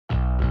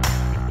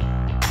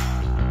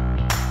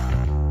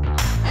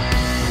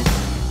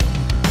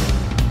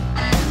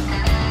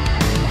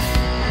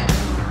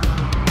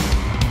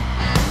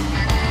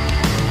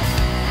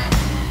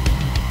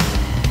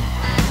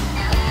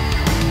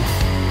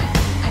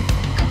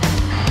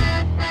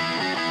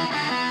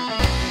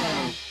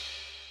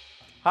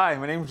Hi,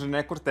 my name is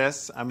Rene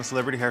Cortez. I'm a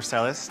celebrity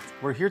hairstylist.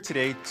 We're here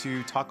today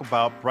to talk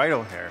about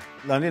bridal hair.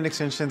 London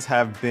extensions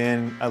have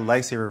been a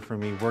lifesaver for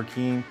me,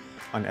 working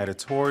on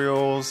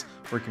editorials,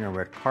 working on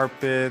red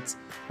carpets,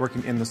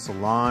 working in the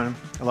salon.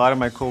 A lot of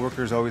my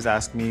coworkers always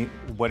ask me,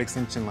 what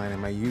extension line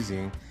am I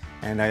using?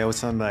 And I always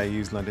tell them that I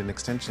use London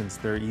extensions.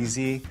 They're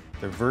easy,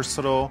 they're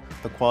versatile,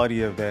 the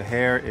quality of the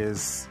hair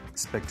is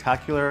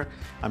spectacular.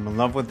 I'm in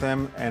love with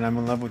them, and I'm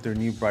in love with their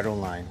new bridal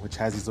line, which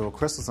has these little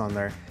crystals on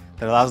there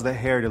that allows the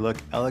hair to look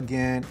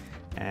elegant,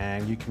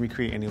 and you can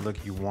recreate any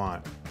look you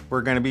want.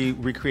 We're gonna be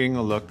recreating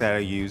a look that I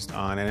used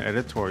on an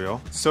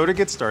editorial. So to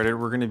get started,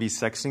 we're gonna be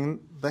sectioning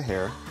the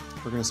hair.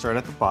 We're gonna start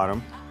at the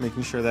bottom,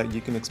 making sure that you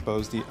can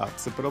expose the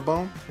occipital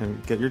bone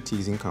and get your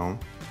teasing comb.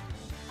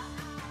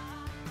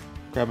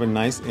 Grab a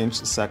nice inch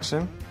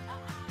section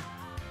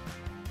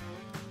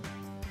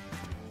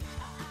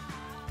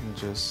and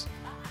just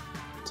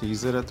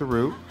tease it at the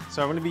root.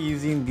 So I'm going to be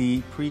using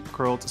the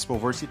pre-curled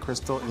Swarovski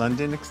crystal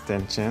London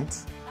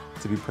extensions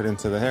to be put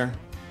into the hair.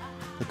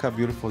 Look how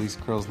beautiful these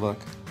curls look.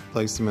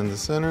 Place them in the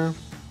center,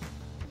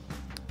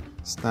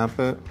 snap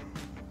it.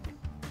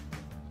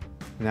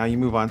 Now you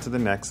move on to the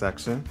next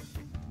section.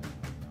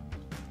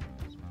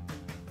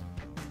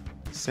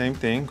 Same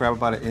thing, grab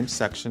about an inch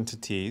section to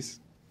tease.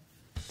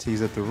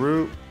 Tease at the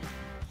root.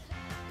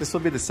 This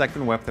will be the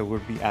second weft that we'll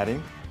be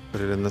adding.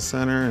 Put it in the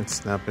center and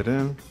snap it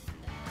in.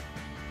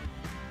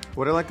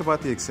 What I like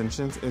about the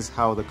extensions is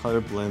how the color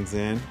blends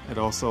in. It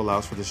also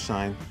allows for the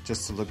shine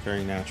just to look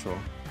very natural.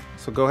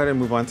 So go ahead and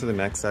move on to the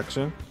next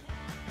section.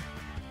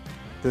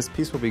 This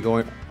piece will be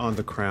going on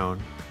the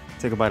crown.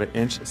 Take about an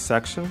inch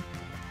section,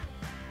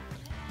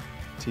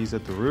 tease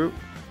at the root.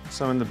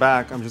 So in the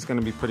back, I'm just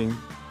gonna be putting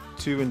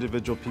two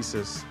individual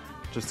pieces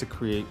just to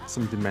create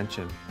some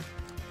dimension.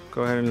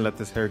 Go ahead and let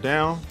this hair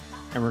down,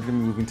 and we're gonna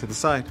be moving to the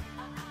side.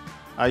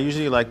 I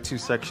usually like to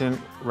section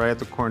right at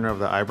the corner of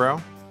the eyebrow.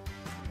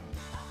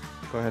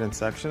 Go ahead and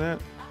section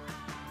it,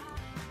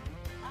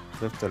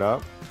 lift it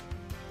up.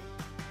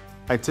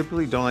 I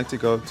typically don't like to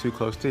go too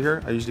close to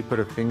here. I usually put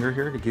a finger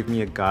here to give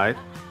me a guide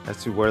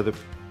as to where the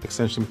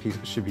extension piece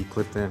should be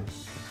clipped in.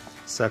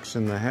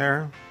 Section the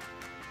hair,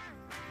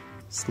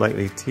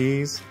 slightly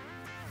tease,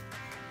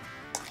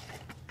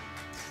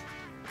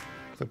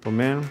 clip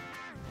them in.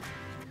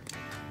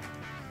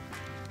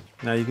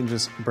 Now you can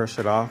just brush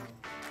it off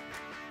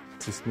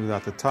to smooth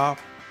out the top.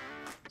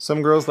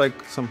 Some girls like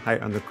some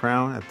height on the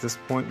crown. At this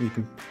point, you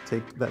can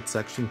take that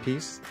section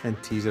piece and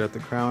tease it at the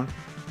crown.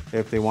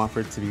 If they want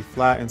for it to be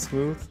flat and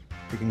smooth,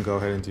 we can go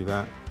ahead and do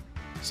that.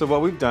 So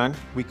what we've done,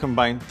 we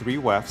combined 3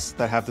 wefts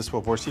that have the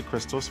Swarovski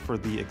crystals for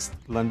the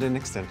London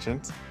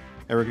extensions,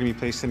 and we're gonna be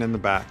placing in the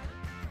back.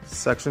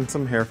 Section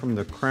some hair from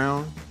the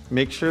crown.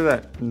 Make sure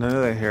that none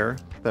of the hair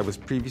that was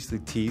previously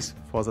teased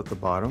falls at the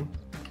bottom,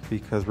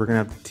 because we're gonna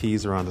have to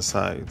tease around the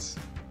sides.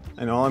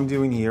 And all I'm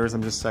doing here is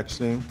I'm just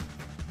sectioning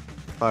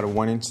about a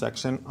 1-inch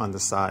section on the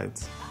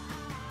sides.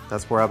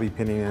 That's where I'll be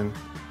pinning in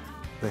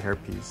the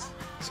hairpiece.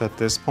 So at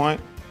this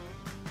point,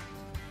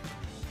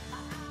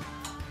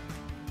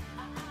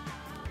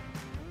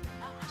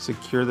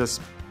 secure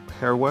this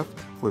hair weft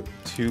with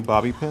 2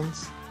 bobby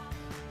pins.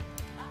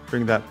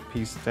 Bring that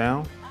piece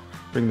down,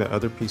 bring the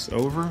other piece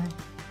over.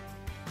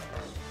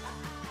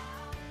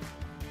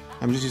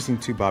 I'm just using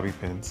 2 bobby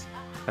pins.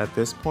 At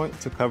this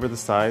point, to cover the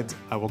sides,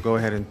 I will go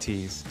ahead and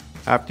tease.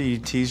 After you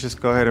tease, just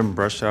go ahead and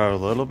brush out a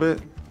little bit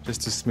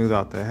just to smooth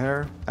out the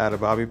hair. Add a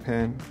bobby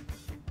pin,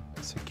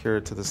 secure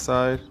it to the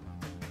side.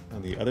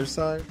 On the other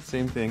side,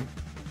 same thing.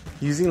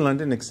 Using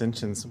London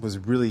extensions was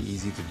really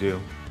easy to do.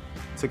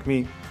 It took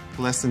me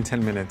less than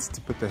 10 minutes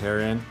to put the hair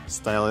in,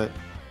 style it,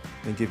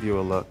 and give you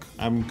a look.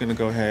 I'm gonna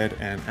go ahead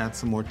and add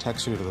some more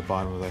texture to the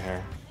bottom of the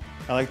hair.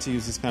 I like to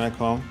use this kind of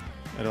comb.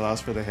 It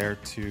allows for the hair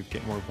to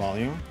get more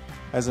volume.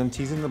 As I'm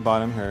teasing the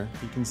bottom hair,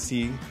 you can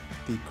see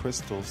the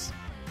crystals,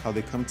 how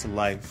they come to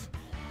life,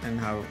 and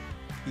how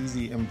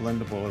easy and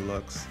blendable it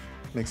looks.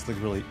 Makes it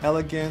look really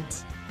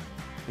elegant.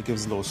 It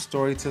gives a little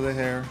story to the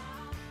hair.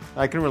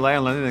 I can rely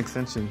on London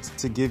extensions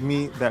to give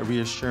me that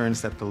reassurance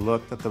that the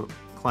look that the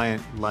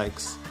client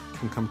likes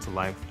can come to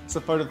life. So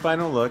for the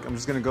final look, I'm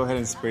just gonna go ahead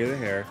and spray the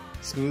hair,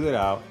 smooth it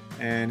out,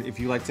 and if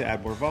you like to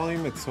add more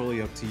volume, it's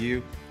totally up to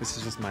you. This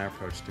is just my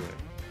approach to it.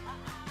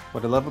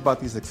 What I love about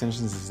these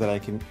extensions is that I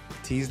can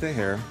tease the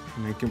hair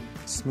and I can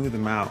smooth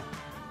them out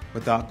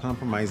without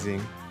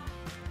compromising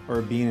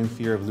or being in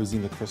fear of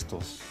losing the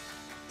crystals.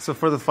 So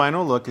for the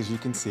final look, as you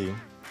can see,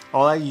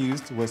 all I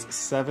used was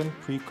 7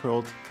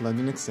 pre-curled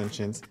London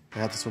extensions that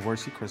had the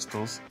Swarovski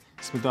crystals,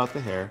 smoothed out the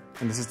hair,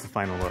 and this is the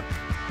final look.